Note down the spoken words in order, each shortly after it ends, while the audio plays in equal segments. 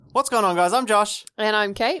What's going on, guys? I'm Josh. And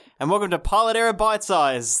I'm Kate. And welcome to Pilot Era Bite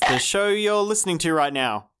Size, the show you're listening to right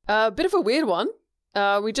now. A bit of a weird one.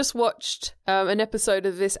 We just watched an episode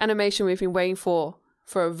of this animation we've been waiting for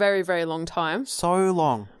a very, very long time. So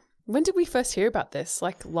long. When did we first hear about this?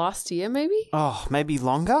 Like last year, maybe? Oh, maybe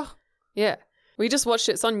longer? Yeah. We just watched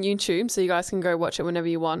it. It's on YouTube, so you guys can go watch it whenever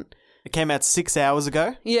you want. It came out 6 hours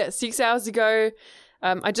ago. Yeah, 6 hours ago.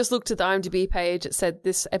 I just looked at the IMDb page. It said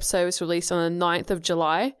this episode was released on the 9th of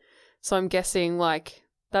July. So I'm guessing, like,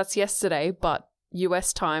 that's yesterday, but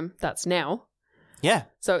US time, that's now. Yeah.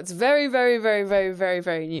 So it's very, very, very, very, very,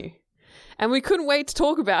 very new. And we couldn't wait to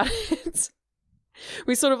talk about it.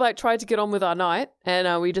 We sort of, like, tried to get on with our night,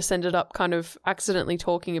 and we just ended up kind of accidentally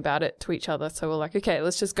talking about it to each other. So we're like, okay,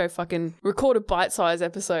 let's just go fucking record a bite-sized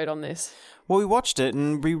episode on this. Well, we watched it,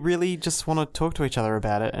 and we really just want to talk to each other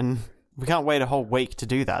about it, and we can't wait a whole week to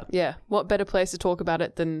do that. Yeah. What better place to talk about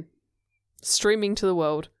it than streaming to the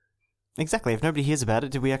world? Exactly. If nobody hears about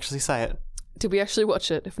it, did we actually say it? Did we actually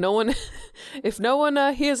watch it? If no one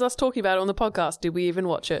hears us talking about it on the podcast, did we even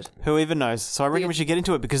watch it? Who even knows? So I reckon we should get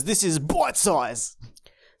into it because this is Bite Size.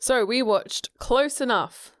 So we watched Close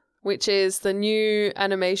Enough, which is the new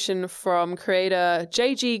animation from creator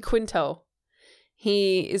J.G. Quintel.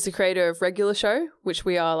 He is the creator of Regular Show, which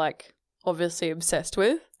we are, like, obviously obsessed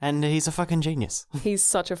with. And he's a fucking genius. He's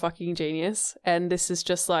such a fucking genius. And this is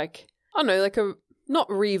just like, I don't know, like a, not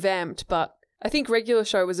revamped, but I think Regular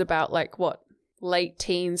Show was about, like, what, late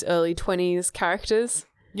teens, early 20s characters.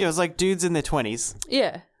 Yeah, it was like dudes in their 20s.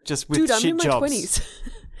 Yeah. Just with Dude, shit I'm in my jobs. 20s.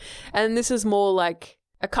 And this is more like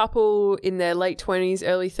a couple in their late 20s,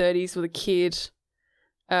 early 30s with a kid.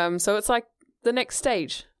 So it's like the next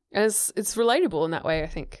stage. And it's relatable in that way, I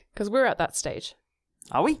think, because we're at that stage.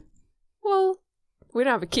 Are we? Well, we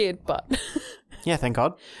don't have a kid, but Yeah, thank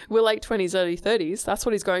God. we're late 20s, early 30s. That's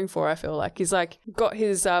what he's going for, I feel like. He's like got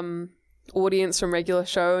his audience from Regular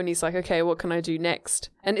Show and he's like, okay, what can I do next?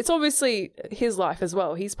 And it's obviously his life as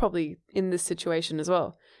well. He's probably in this situation as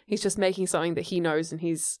well. He's just making something that he knows and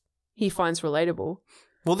he finds relatable.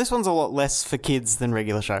 Well, this one's a lot less for kids than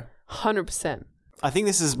Regular Show. 100%. I think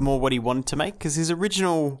this is more what he wanted to make because his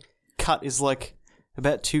original cut is like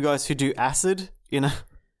about two guys who do acid in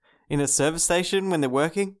a service station when they're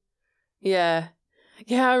working. Yeah.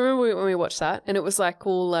 Yeah, I remember when we watched that and it was like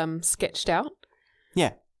all sketched out.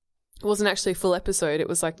 Yeah. It wasn't actually a full episode. It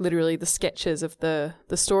was like literally the sketches of the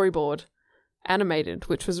storyboard animated,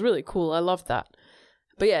 which was really cool. I loved that.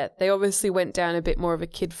 But yeah, they obviously went down a bit more of a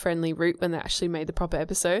kid-friendly route when they actually made the proper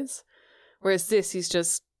episodes. Whereas this, he's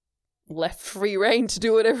just left free reign to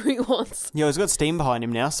do whatever he wants. Yeah, he's got steam behind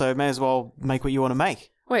him now, so may as well make what you want to make.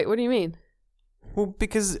 Wait, what do you mean? Well,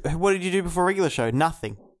 because what did you do before Regular Show?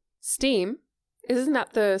 Nothing. Steam? Isn't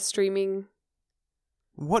that the streaming?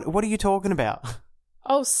 What are you talking about?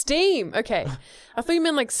 Oh, Steam. Okay. I thought you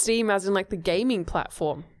meant like Steam as in like the gaming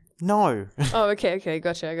platform. No. Oh, okay.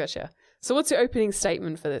 Gotcha. So what's your opening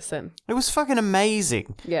statement for this then? It was fucking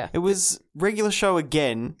amazing. Yeah. It was Regular Show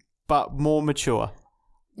again, but more mature.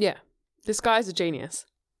 Yeah. This guy's a genius.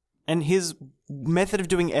 And his method of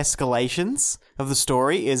doing escalations of the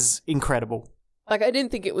story is incredible. Like, I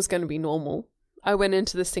didn't think it was going to be normal. I went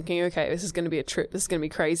into this thinking, okay, this is going to be a trip. This is going to be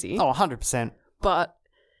crazy. Oh, 100%. But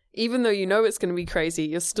even though you know it's going to be crazy,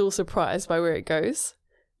 you're still surprised by where it goes,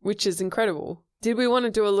 which is incredible. Did we want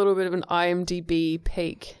to do a little bit of an IMDb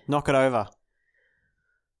peek? Knock it over.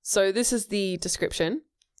 So this is the description.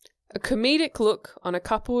 A comedic look on a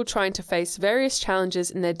couple trying to face various challenges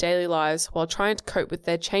in their daily lives while trying to cope with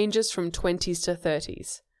their changes from 20s to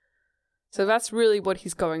 30s. So that's really what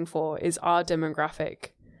he's going for, is our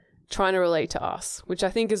demographic, trying to relate to us, which I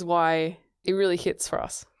think is why it really hits for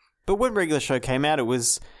us. But when Regular Show came out, it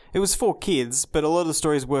was for kids, but a lot of the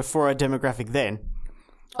stories were for our demographic then.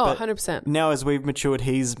 Oh, But 100%. now as we've matured,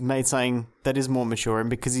 he's made something that is more mature, and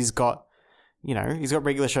because he's got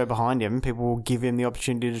Regular Show behind him, people will give him the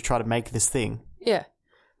opportunity to try to make this thing. Yeah.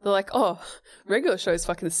 They're like, oh, Regular Show's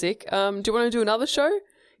fucking sick. Do you want to do another show?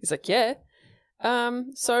 He's like, yeah.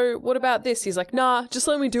 So what about this? He's like, nah, just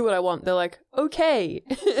let me do what I want. They're like, okay.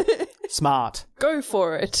 Smart. Go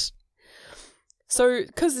for it. So,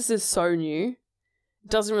 because this is so new, it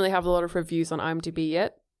doesn't really have a lot of reviews on IMDb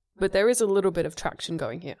yet, but there is a little bit of traction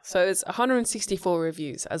going here. So it's 164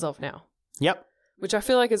 reviews as of now. Yep. Which I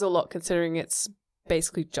feel like is a lot considering it's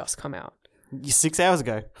basically just come out. 6 hours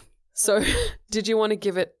ago. So, did you want to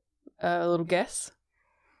give it a little guess?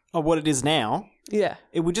 Oh, what it is now? Yeah.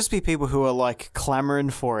 It would just be people who are like clamoring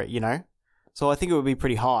for it, you know? So I think it would be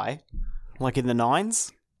pretty high. Like in the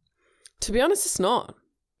 9s. To be honest, it's not.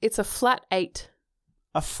 It's a flat 8.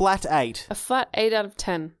 A flat 8. A flat 8 out of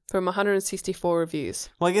 10 from 164 reviews.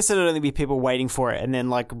 Well, I guess it'd only be people waiting for it and then,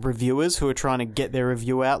 like, reviewers who are trying to get their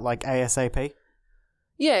review out, like, ASAP.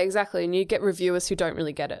 Yeah, exactly. And you get reviewers who don't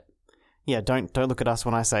really get it. Yeah, don't look at us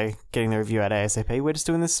when I say getting the review out ASAP. We're just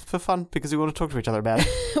doing this for fun because we want to talk to each other about it.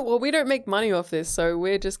 Well, we don't make money off this, so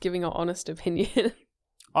we're just giving our honest opinion.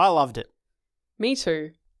 I loved it. Me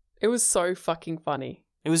too. It was so fucking funny.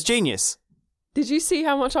 It was genius. Did you see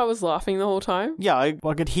how much I was laughing the whole time? Yeah,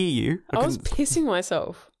 I could hear you. I was pissing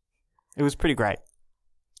myself. It was pretty great.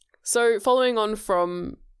 So, following on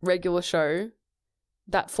from regular show,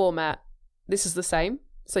 that format, this is the same.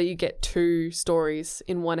 So you get 2 stories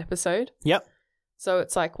in one episode. Yep. So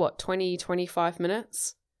it's like, 20, 25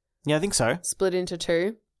 minutes? Yeah, I think so. Split into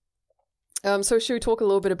 2. So should we talk a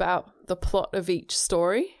little bit about the plot of each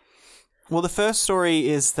story? Well, the first story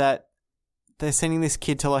is that they're sending this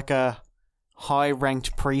kid to like a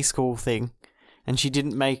high-ranked preschool thing, and she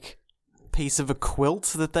didn't make a piece of a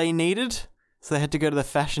quilt that they needed, so they had to go to the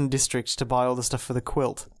fashion district to buy all the stuff for the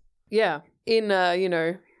quilt. Yeah. In,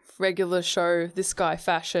 regular show, this guy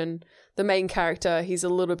Fashion, the main character, he's a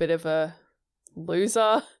little bit of a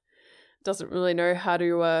loser, doesn't really know how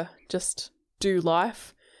to just do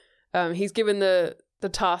life. He's given the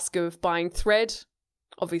task of buying thread,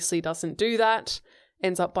 obviously doesn't do that,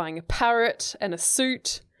 ends up buying a parrot and a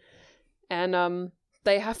suit, and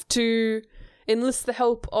they have to enlist the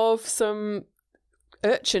help of some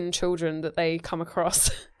urchin children that they come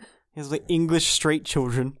across. It's like English street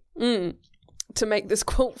children. To make this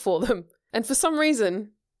quilt for them. And for some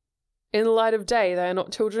reason, in the light of day, they are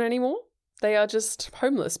not children anymore. They are just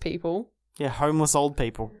homeless people. Yeah, homeless old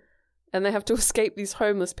people. And they have to escape these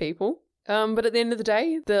homeless people. But at the end of the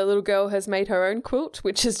day, the little girl has made her own quilt,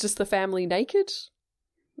 which is just the family naked.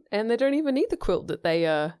 And they don't even need the quilt that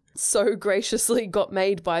they so graciously got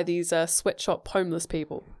made by these sweatshop homeless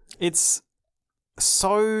people. It's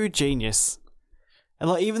so genius. And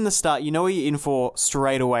like even the start, you know what you're in for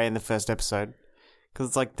straight away in the first episode. Because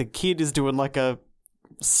it's like the kid is doing like a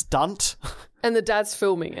stunt. And the dad's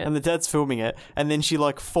filming it. And then she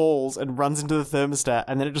like falls and runs into the thermostat.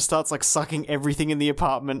 And then it just starts like sucking everything in the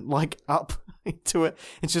apartment like up into it.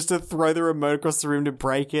 It's just to throw the remote across the room to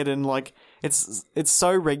break it. And like it's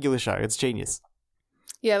so regular show. It's genius.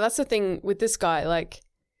 Yeah, that's the thing with this guy. Like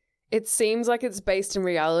it seems like it's based in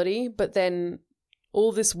reality, but then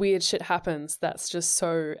all this weird shit happens that's just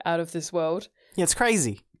so out of this world. Yeah, it's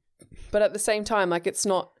crazy. But at the same time, like, it's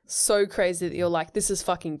not so crazy that you're like, this is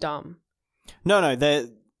fucking dumb. No,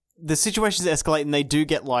 the situations escalate and they do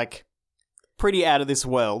get, like, pretty out of this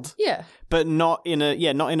world. Yeah. But not in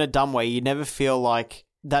a dumb way. You never feel like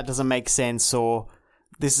that doesn't make sense or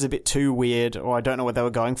this is a bit too weird or I don't know what they were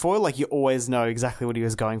going for. Like, you always know exactly what he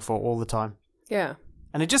was going for all the time. Yeah.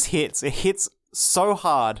 And it just hits. It hits so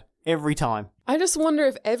hard every time. I just wonder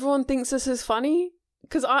if everyone thinks this is funny.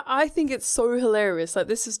 Because I think it's so hilarious. Like,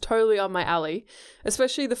 this is totally on my alley.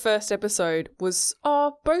 Especially the first episode was,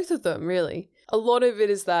 both of them, really. A lot of it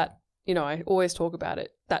is that, I always talk about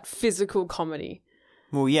it, that physical comedy.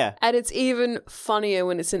 Well, yeah. And it's even funnier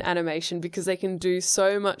when it's in animation because they can do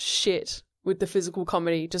so much shit with the physical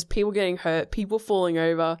comedy. Just people getting hurt, people falling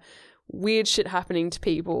over, weird shit happening to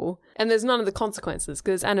people. And there's none of the consequences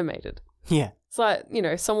because it's animated. Yeah. It's like,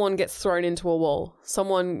 someone gets thrown into a wall.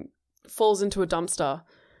 Someone falls into a dumpster.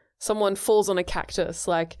 Someone falls on a cactus.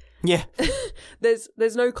 Like, yeah,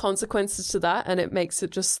 there's no consequences to that, and it makes it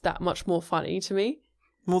just that much more funny to me.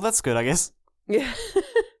 Well, that's good, I guess. Yeah.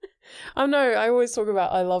 I always talk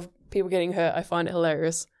about I love people getting hurt. I find it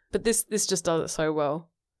hilarious. But this just does it so well.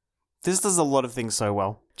 This does a lot of things so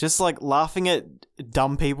well. Just like laughing at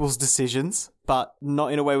dumb people's decisions, but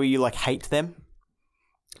not in a way where you like hate them.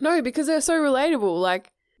 No, because they're so relatable.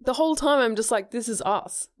 Like, the whole time I'm just like, this is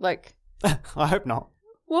us. Like, I hope not.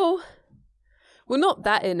 Well, we're not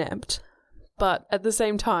that inept, but at the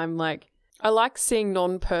same time, like, I like seeing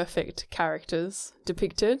non-perfect characters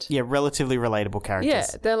depicted. Yeah, relatively relatable characters. Yeah,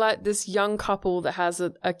 they're like this young couple that has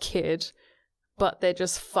a kid, but they're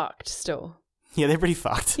just fucked still. Yeah, they're pretty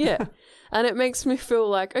fucked. Yeah, and it makes me feel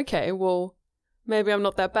like, okay, well, maybe I'm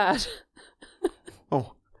not that bad.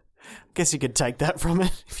 Oh, I guess you could take that from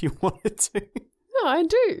it if you wanted to. No, I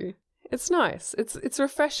do. It's nice. It's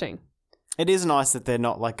refreshing. It is nice that they're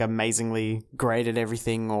not like amazingly great at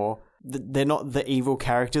everything or they're not the evil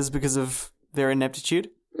characters because of their ineptitude.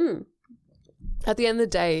 At the end of the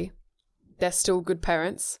day, they're still good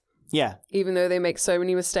parents. Yeah. Even though they make so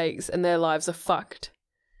many mistakes and their lives are fucked,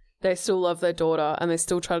 they still love their daughter and they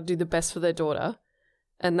still try to do the best for their daughter.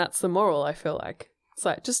 And that's the moral, I feel like. It's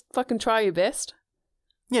like, just fucking try your best.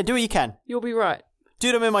 Yeah, do what you can. You'll be right.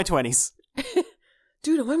 Dude, I'm in my 20s.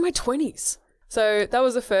 dude, I'm in my 20s. So that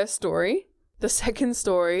was the first story. The second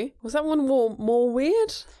story, was that one more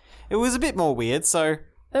weird? It was a bit more weird, so...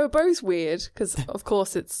 They were both weird, because of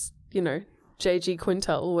course it's, J.G.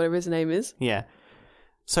 Quintel, or whatever his name is. Yeah.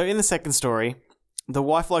 So in the second story, the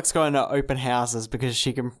wife likes going to open houses because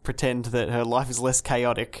she can pretend that her life is less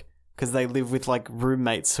chaotic because they live with, like,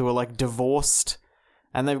 roommates who are, like, divorced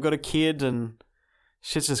and they've got a kid and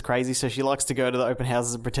shit's just crazy, so she likes to go to the open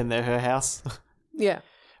houses and pretend they're her house. Yeah.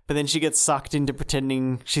 But then she gets sucked into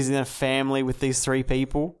pretending she's in a family with these 3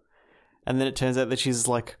 people, and then it turns out that she's,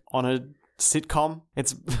 like, on a sitcom.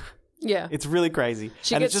 It's really crazy.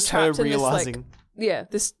 She and gets it's just her trapped in realizing...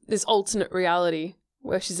 this alternate reality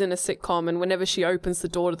where she's in a sitcom, and whenever she opens the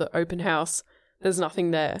door to the open house, there's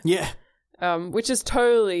nothing there. Yeah. Which is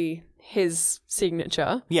totally his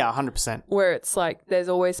signature. Yeah, 100%. Where it's like there's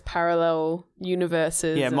always parallel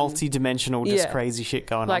universes. Yeah, and, multi-dimensional, just crazy shit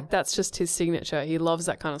going on. Like, that's just his signature. He loves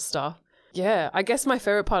that kind of stuff. Yeah, I guess my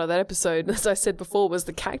favorite part of that episode, as I said before, was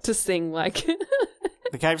the cactus thing. Like,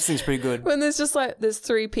 the cactus thing's pretty good. When there's just like, there's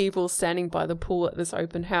 3 people standing by the pool at this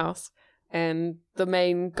open house, and the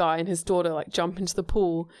main guy and his daughter like jump into the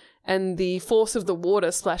pool, and the force of the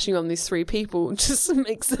water splashing on these 3 people just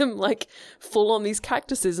makes them like full on these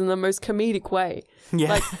cactuses in the most comedic way.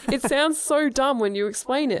 Yeah. Like, it sounds so dumb when you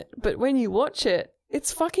explain it, but when you watch it,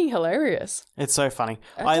 it's fucking hilarious. It's so funny.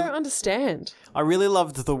 I don't understand. I really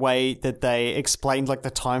loved the way that they explained like the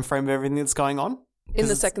time frame of everything that's going on. In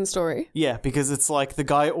the second story? Yeah, because it's like the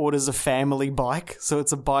guy orders a family bike, so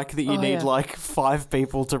it's a bike that you need like 5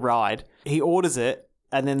 people to ride. He orders it,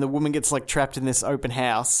 and then the woman gets like trapped in this open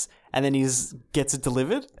house, and then he gets it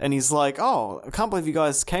delivered, and he's like, oh, I can't believe you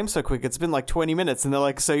guys came so quick. It's been like 20 minutes. And they're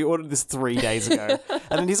like, so you ordered this 3 days ago.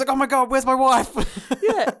 And then he's like, oh my God, where's my wife?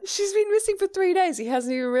 Yeah, she's been missing for 3 days. He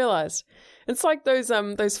hasn't even realized. It's like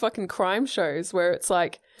those fucking crime shows where it's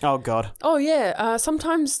like, oh God. Oh yeah,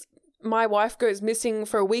 sometimes my wife goes missing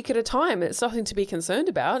for a week at a time. It's nothing to be concerned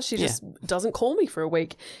about. She just doesn't call me for a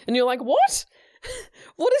week. And you're like, what?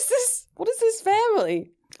 What is this? What is this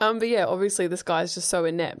family? But yeah, obviously this guy's just so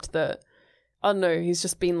inept that, I don't know, he's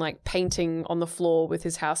just been like painting on the floor with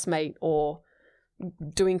his housemate or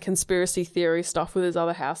doing conspiracy theory stuff with his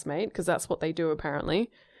other housemate, because that's what they do apparently,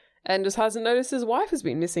 and just hasn't noticed his wife has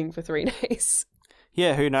been missing for 3 days.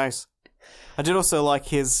 Yeah, who knows? I did also like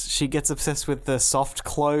she gets obsessed with the soft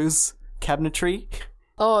close cabinetry.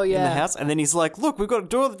 Oh, yeah. In the house. And then he's like, look, we've got a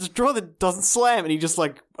drawer that doesn't slam. And he just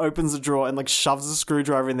like opens the drawer and like shoves a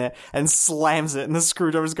screwdriver in there and slams it. And the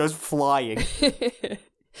screwdriver goes flying.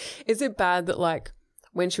 Is it bad that like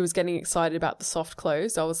when she was getting excited about the soft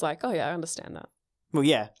close, I was like, oh yeah, I understand that. Well,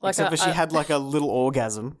 yeah. Like except for she had like a little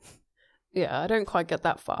orgasm. Yeah, I don't quite get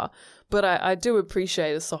that far. But I do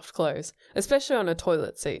appreciate a soft close, especially on a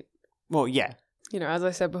toilet seat. Well, yeah. You know, as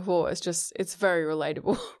I said before, it's very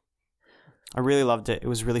relatable. I really loved it. It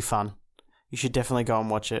was really fun. You should definitely go and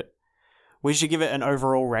watch it. We should give it an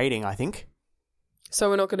overall rating, I think. So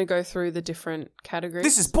we're not going to go through the different categories?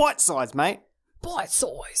 This is bite size, mate. Bite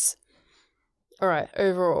size. All right,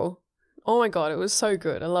 overall. Oh my God, it was so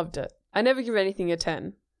good. I loved it. I never give anything a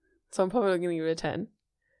 10. So I'm probably going to give it a 10.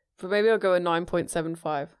 But maybe I'll go a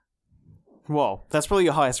 9.75. Whoa, that's probably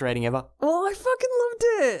your highest rating ever. Oh, I fucking loved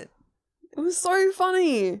it. It was so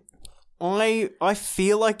funny. I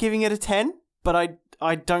feel like giving it a 10, but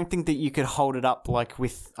I don't think that you could hold it up like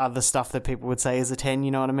with other stuff that people would say is a 10,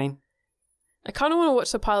 you know what I mean? I kind of want to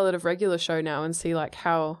watch the pilot of Regular Show now and see like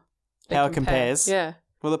how it compares. Yeah.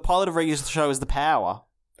 Well, the pilot of Regular Show is The Power.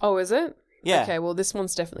 Oh, is it? Yeah. Okay, well this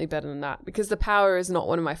one's definitely better than that because The Power is not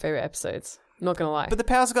one of my favorite episodes. I'm not going to lie. But The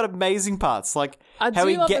Power's got amazing parts, like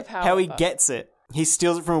how he gets it. He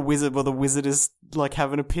steals it from a wizard while the wizard is like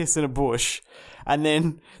having a piss in a bush. And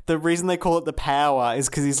then the reason they call it The Power is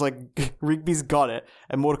because he's like, Rigby's got it.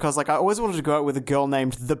 And Mordecai's like, I always wanted to go out with a girl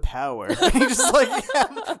named The Power. And he's just like,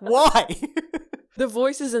 yeah, why? The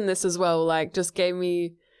voices in this as well, like, just gave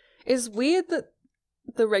me... It's weird that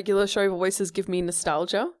the Regular Show voices give me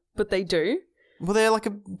nostalgia, but they do. Well, they're like a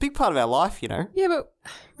big part of our life, you know? Yeah, but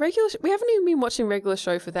we haven't even been watching Regular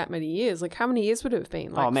Show for that many years. Like, how many years would it have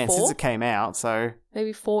been? Like, 4? Since it came out, so...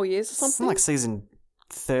 Maybe 4 years or something? Something like season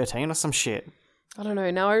 13 or some shit. I don't know.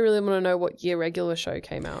 Now I really want to know what year Regular Show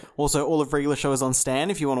came out. Also, all of Regular Show is on Stan.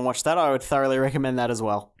 If you want to watch that, I would thoroughly recommend that as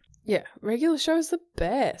well. Yeah, Regular Show is the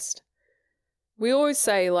best. We always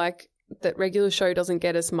say, like, that Regular Show doesn't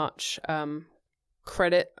get as much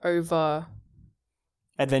credit over...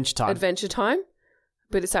 Adventure Time.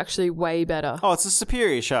 But it's actually way better. Oh, it's a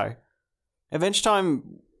superior show. Adventure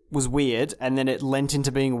Time was weird, and then it lent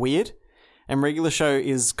into being weird. And Regular Show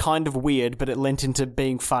is kind of weird, but it lent into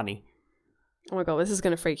being funny. Oh my god, this is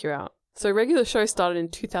going to freak you out. So regular show started in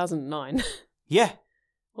 2009. Yeah.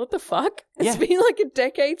 What the fuck? It's Yeah. been like a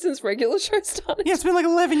decade since regular show started. Yeah, it's been like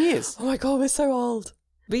 11 years. Oh my god, we're so old.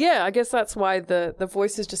 But yeah, I guess that's why the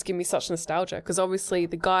voices just give me such nostalgia. Because obviously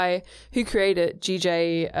the guy who created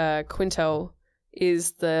GJ Quintel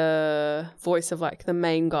is the voice of like the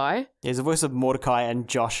main guy. Yeah, there's the voice of Mordecai and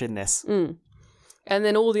Josh in this. And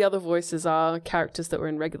then all the other voices are characters that were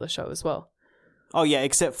in regular show as well. Oh, yeah,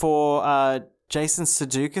 except for Jason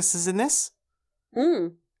Sudeikis is in this.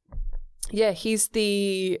 Yeah, he's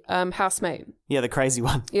the housemate. Yeah, the crazy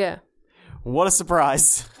one. Yeah. What a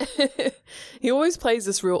surprise. He always plays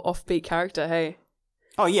this real offbeat character, hey?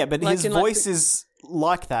 Oh, yeah, but Like his in, like, voice is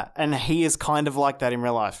like that, and he is kind of like that in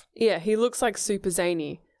real life. Yeah, he looks like super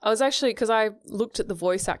zany. I was actually, because I looked at the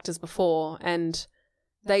voice actors before, and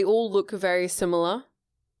they all look very similar.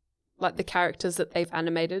 Like the characters that they've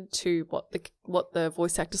animated to what the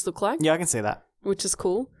voice actors look like, Yeah, I can see that. which is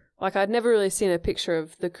cool. Like I'd never really seen a picture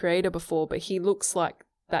of the creator before, but he looks like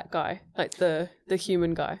that guy, like the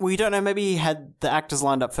human guy. Well, you don't know, maybe he had the actors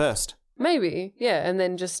lined up first. Maybe, yeah, and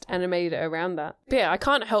then just animate it around that. But yeah, I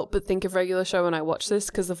can't help but think of regular show when I watch this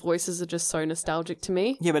because the voices are just so nostalgic to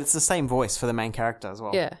me. Yeah, but it's the same voice for the main character as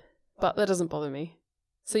well. Yeah, but that doesn't bother me.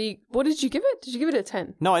 So what did you give it? Did you give it a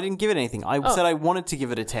 10? No, I didn't give it anything. I said I wanted to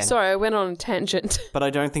give it a 10. Sorry, I went on a tangent. But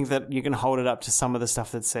I don't think that you can hold it up to some of the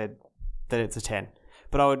stuff that said that it's a 10.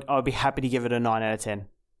 But I would be happy to give it a 9 out of 10.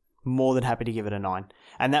 More than happy to give it a 9.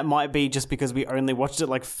 And that might be just because we only watched it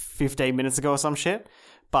like 15 minutes ago or some shit.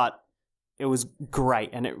 But it was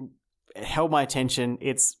great and it held my attention.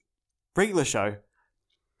 It's regular show,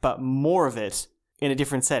 but more of it in a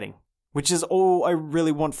different setting, which is all I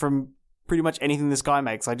really want from pretty much anything this guy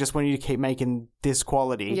makes. I just want you to keep making this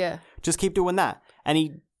quality. Yeah. Just keep doing that. And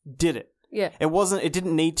he did it. Yeah. It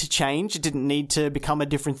didn't need to change. It didn't need to become a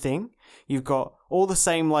different thing. You've got all the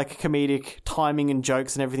same like comedic timing and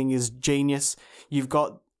jokes and everything is genius. You've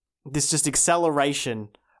got this just acceleration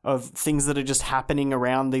of things that are just happening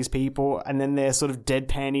around these people and then they're sort of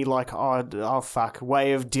deadpan-y like, oh fuck,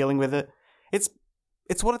 way of dealing with it. It's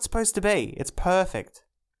what it's supposed to be. It's perfect.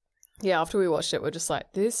 Yeah, after we watched it, we're just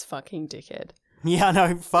like, this fucking dickhead. Yeah, I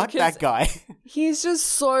know. Fuck Because- that guy. He's just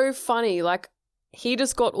so funny. Like, he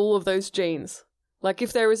just got all of those genes. Like,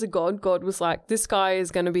 if there is a God, God was like, this guy is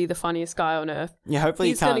going to be the funniest guy on earth. Yeah, hopefully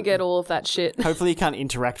He's you can't going to get all of that shit. hopefully you can't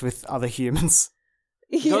interact with other humans.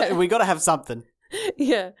 Yeah. We got to have something.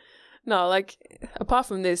 Yeah. No, like, apart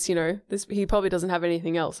from this, he probably doesn't have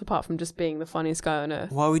anything else apart from just being the funniest guy on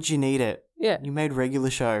earth. Why would you need it? Yeah. You made regular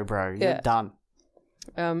show, bro. You're Yeah. done.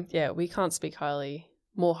 Yeah, we can't speak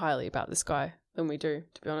more highly about this guy than we do,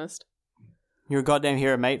 to be honest. You're a goddamn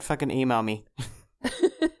hero, mate. Fucking email me.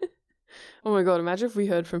 Oh my god, imagine if we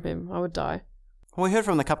heard from him. I would die. Well, we heard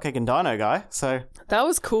from the Cupcake and Dino guy, so... That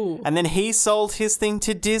was cool. And then he sold his thing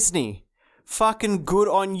to Disney. Fucking good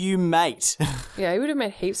on you, mate. Yeah, he would have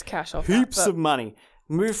made heaps of cash off Heaps that. of money.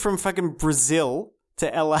 Moved from fucking Brazil to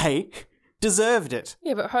LA. Deserved it.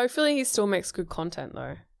 Yeah, but hopefully he still makes good content,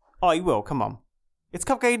 though. Oh, he will. Come on. It's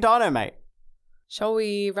Cupcake and Dino, mate. Shall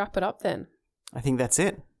we wrap it up then? I think that's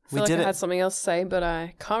it. I feel We did I it. had something else to say, but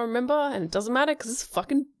I can't remember, and it doesn't matter because it's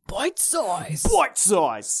fucking bite size. Bite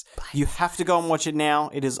size! You have to go and watch it now.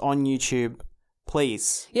 It is on YouTube.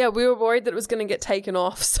 Please. Yeah, we were worried that it was going to get taken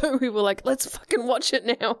off, so we were like, let's fucking watch it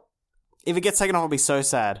now. If it gets taken off, I'll be so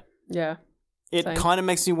sad. Yeah. It Same. kind of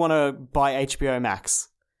makes me want to buy HBO Max.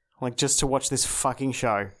 Like, just to watch this fucking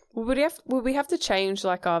show. Would we have to change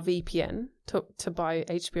like our VPN to buy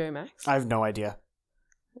HBO Max? I have no idea.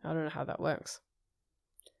 I don't know how that works.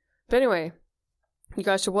 But anyway, you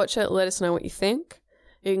guys should watch it. Let us know what you think.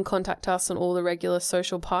 You can contact us on all the regular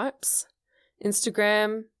social pipes.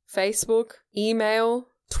 Instagram, Facebook, email,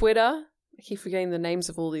 Twitter. I keep forgetting the names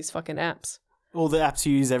of all these fucking apps. All the apps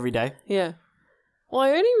you use every day. Yeah. Well, I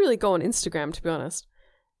only really go on Instagram, to be honest.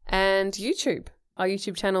 And YouTube. Our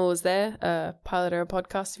YouTube channel is there. Pilot Error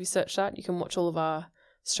Podcast. If you search that, you can watch all of our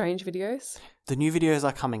strange videos. The new videos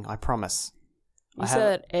are coming, I promise. You say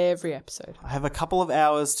that every episode. I have a couple of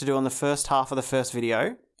hours to do on the first half of the first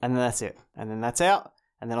video, and then that's it. And then that's out,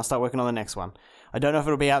 and then I'll start working on the next one. I don't know if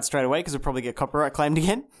it'll be out straight away because we'll probably get copyright claimed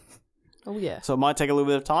again. Oh, yeah. So it might take a little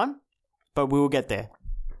bit of time, but we will get there.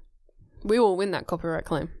 We will win that copyright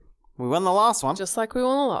claim. We won the last one. Just like we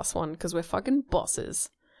won the last one, because we're fucking bosses.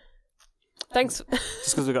 Thanks.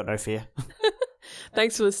 Just because we've got no fear.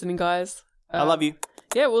 Thanks for listening, guys. I love you.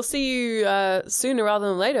 Yeah, we'll see you sooner rather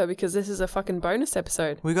than later because this is a fucking bonus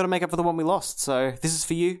episode. We've got to make up for the one we lost, so this is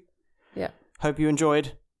for you. Yeah. Hope you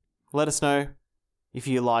enjoyed. Let us know if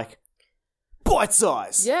you like bite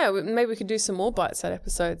size. Yeah, maybe we could do some more bite-sized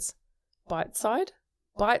episodes.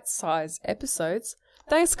 bite-size episodes.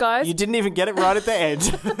 Thanks, guys. You didn't even get it right at the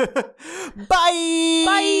end. Bye!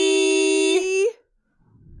 Bye!